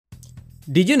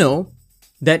Did you know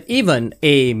that even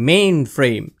a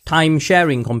mainframe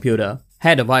time-sharing computer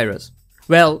had a virus?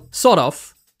 Well, sort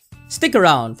of. Stick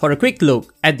around for a quick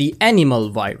look at the animal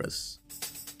virus.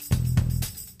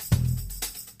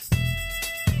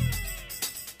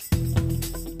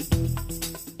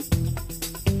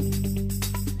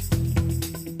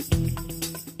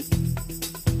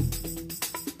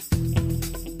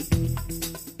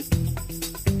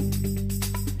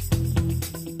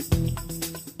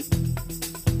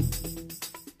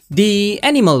 The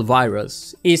animal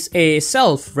virus is a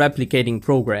self-replicating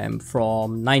program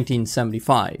from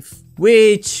 1975,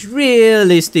 which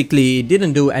realistically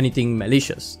didn't do anything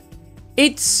malicious.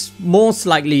 It's most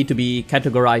likely to be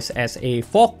categorized as a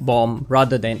fog bomb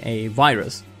rather than a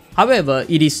virus. However,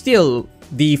 it is still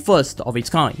the first of its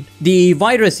kind. The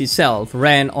virus itself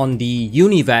ran on the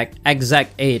UNIVAC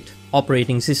Exact-8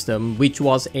 operating system, which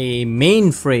was a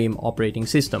mainframe operating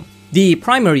system. The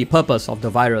primary purpose of the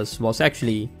virus was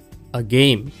actually a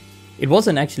game. It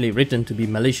wasn't actually written to be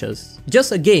malicious,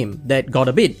 just a game that got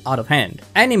a bit out of hand.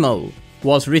 Animal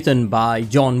was written by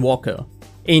John Walker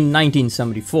in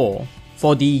 1974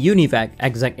 for the UNIVAC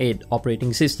Exact-8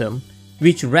 operating system,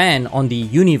 which ran on the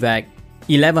UNIVAC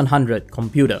 1100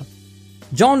 computer.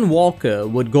 John Walker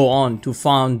would go on to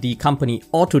found the company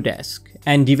Autodesk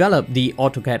and develop the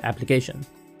AutoCAD application.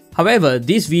 However,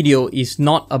 this video is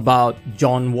not about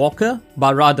John Walker,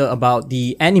 but rather about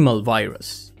the animal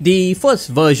virus. The first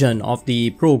version of the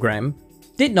program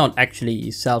did not actually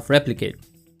self-replicate.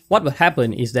 What would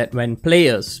happen is that when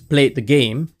players played the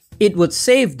game, it would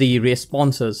save the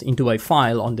responses into a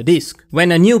file on the disk.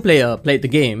 When a new player played the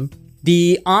game,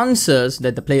 the answers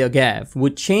that the player gave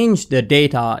would change the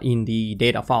data in the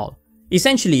data file.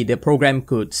 Essentially, the program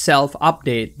could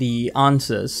self-update the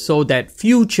answers so that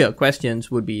future questions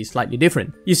would be slightly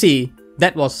different. You see,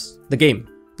 that was the game.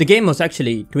 The game was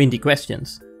actually 20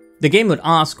 questions. The game would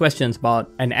ask questions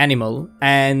about an animal,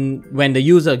 and when the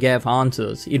user gave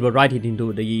answers, it would write it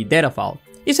into the data file.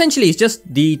 Essentially, it's just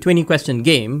the 20-question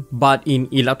game, but in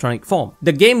electronic form.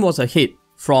 The game was a hit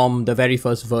from the very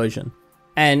first version,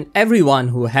 and everyone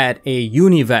who had a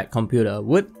UNIVAC computer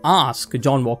would ask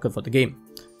John Walker for the game.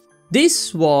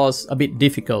 This was a bit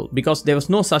difficult because there was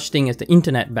no such thing as the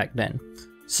internet back then.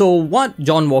 So what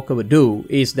John Walker would do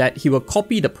is that he would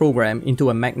copy the program into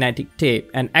a magnetic tape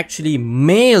and actually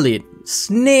mail it,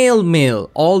 snail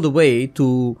mail, all the way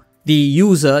to the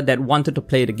user that wanted to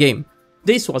play the game.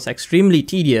 This was extremely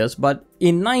tedious, but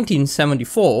in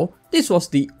 1974, this was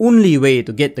the only way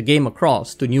to get the game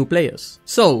across to new players.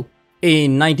 So,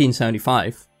 in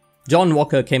 1975, John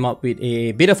Walker came up with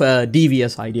a bit of a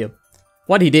devious idea.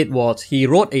 What he did was he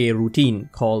wrote a routine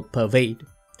called Pervade.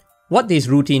 What this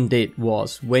routine did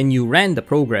was, when you ran the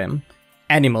program,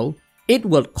 animal, it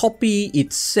will copy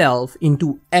itself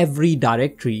into every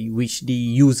directory which the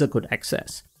user could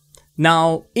access.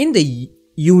 Now, in the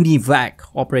UNIVAC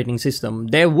operating system,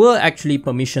 there were actually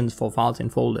permissions for files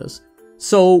and folders.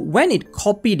 So when it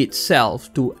copied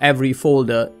itself to every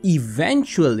folder,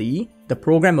 eventually the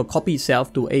program will copy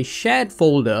itself to a shared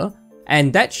folder,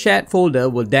 and that shared folder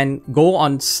will then go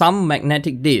on some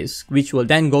magnetic disk, which will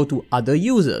then go to other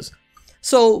users.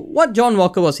 So what John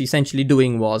Walker was essentially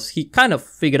doing was he kind of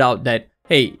figured out that,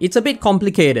 hey, it's a bit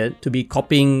complicated to be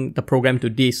copying the program to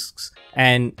disks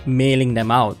and mailing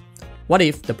them out. What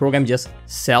if the program just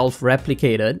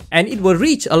self-replicated and it will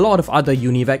reach a lot of other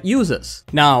UNIVAC users?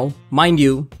 Now, mind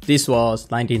you, this was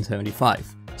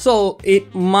 1975. So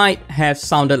it might have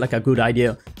sounded like a good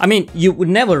idea. I mean, you would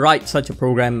never write such a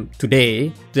program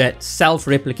today that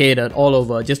self-replicated all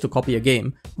over just to copy a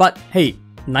game. But hey,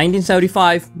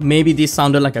 1975, maybe this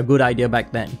sounded like a good idea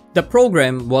back then. The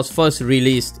program was first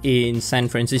released in San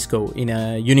Francisco in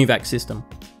a UNIVAC system.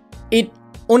 It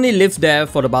only lived there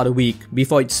for about a week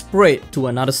before it spread to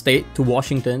another state, to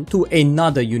Washington, to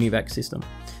another UNIVAC system.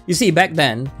 You see, back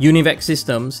then, UNIVAC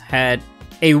systems had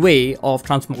a way of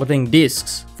transporting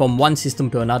disks from one system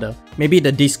to another. Maybe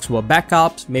the disks were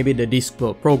backups, maybe the disks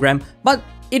were programmed, but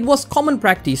it was common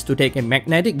practice to take a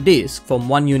magnetic disk from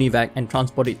one UNIVAC and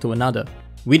transport it to another.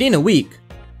 Within a week,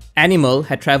 Animal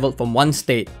had traveled from one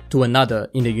state to another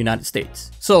in the United States.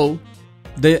 So,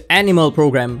 the Animal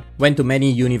program went to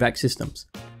many UNIVAC systems.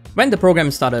 When the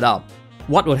program started up,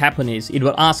 what would happen is it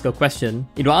would ask a question,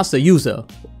 it would ask the user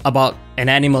about an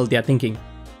animal they are thinking.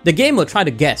 The game will try to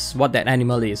guess what that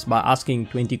animal is by asking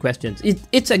 20 questions.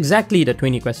 It's exactly the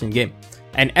 20-question game.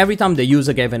 And every time the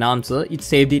user gave an answer, it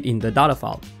saved it in the data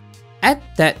file. At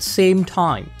that same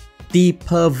time, the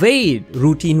Pervade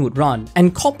routine would run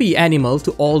and copy animal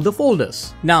to all the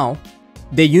folders. Now,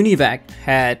 the UNIVAC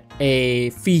had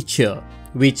a feature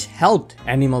which helped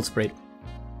animal spread.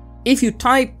 If you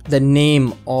type the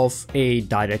name of a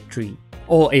directory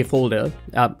or a folder,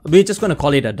 we're just going to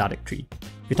call it a directory.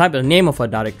 If you type the name of a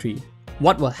directory,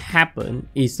 what will happen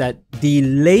is that the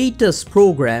latest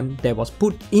program that was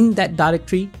put in that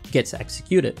directory gets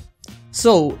executed.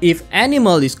 So if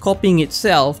animal is copying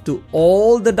itself to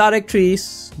all the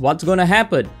directories, what's going to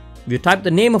happen? If you type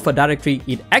the name of a directory,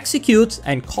 it executes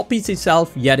and copies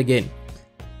itself yet again.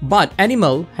 But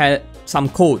animal had some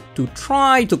code to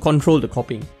try to control the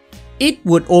copying. It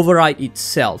would overwrite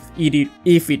itself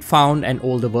if it found an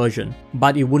older version,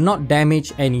 but it would not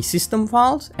damage any system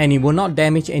files and it would not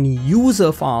damage any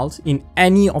user files in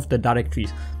any of the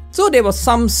directories. So there was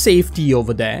some safety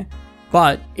over there,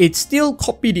 but it still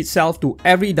copied itself to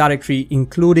every directory,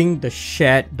 including the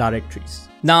shared directories.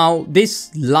 Now, this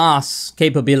last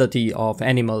capability of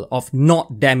Animal of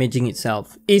not damaging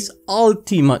itself is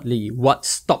ultimately what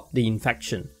stopped the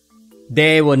infection.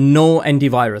 There were no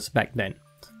antivirus back then.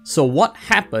 So what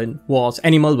happened was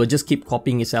Animal would just keep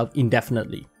copying itself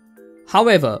indefinitely.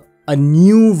 However, a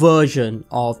new version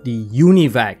of the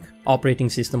UNIVAC operating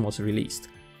system was released,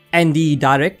 and the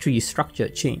directory structure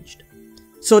changed.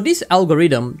 So this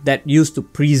algorithm that used to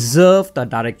preserve the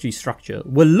directory structure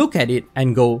will look at it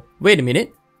and go, wait a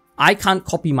minute, I can't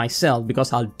copy myself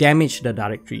because I'll damage the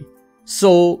directory.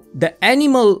 So the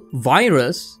Animal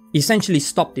virus essentially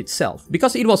stopped itself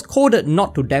because it was coded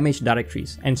not to damage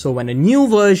directories. And so when a new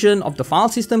version of the file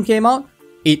system came out,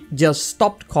 it just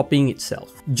stopped copying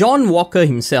itself. John Walker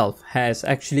himself has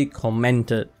actually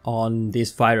commented on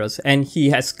this virus, and he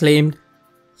has claimed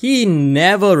he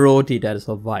never wrote it as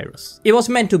a virus. It was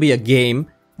meant to be a game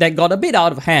that got a bit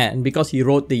out of hand because he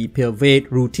wrote the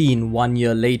Pervade routine 1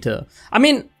 year later. I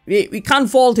mean, we can't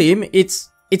fault him. It's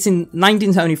in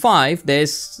 1975,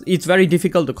 it's very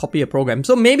difficult to copy a program.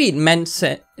 So maybe it meant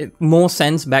more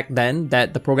sense back then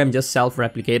that the program just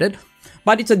self-replicated.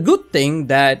 But it's a good thing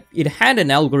that it had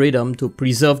an algorithm to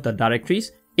preserve the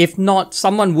directories. If not,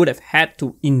 someone would have had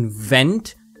to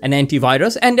invent an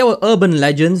antivirus. And there were urban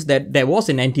legends that there was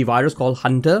an antivirus called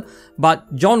Hunter.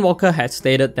 But John Walker had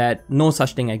stated that no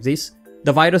such thing exists.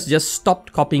 The virus just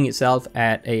stopped copying itself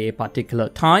at a particular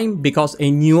time because a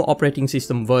new operating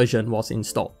system version was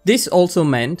installed. This also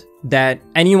meant that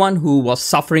anyone who was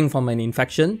suffering from an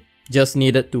infection just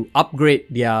needed to upgrade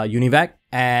their UNIVAC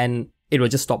and it would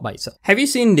just stop by itself. Have you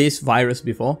seen this virus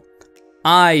before?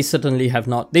 I certainly have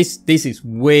not. This is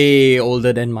way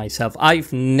older than myself.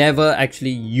 I've never actually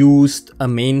used a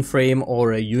mainframe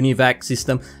or a UNIVAC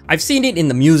system. I've seen it in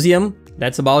the museum,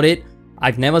 that's about it.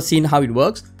 I've never seen how it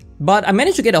works. But I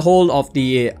managed to get a hold of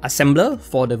the assembler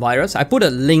for the virus. I put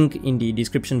a link in the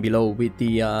description below with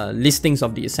the listings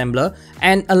of the assembler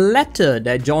and a letter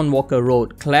that John Walker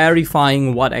wrote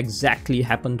clarifying what exactly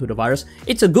happened to the virus.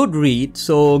 It's a good read,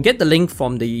 so get the link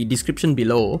from the description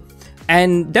below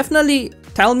and definitely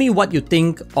tell me what you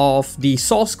think of the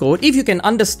source code. If you can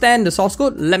understand the source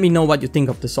code, let me know what you think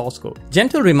of the source code.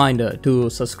 Gentle reminder to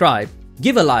subscribe,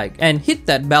 give a like and hit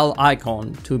that bell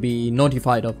icon to be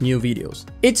notified of new videos.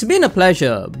 It's been a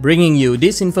pleasure bringing you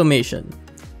this information.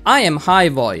 I am High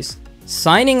Voice,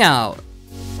 signing out.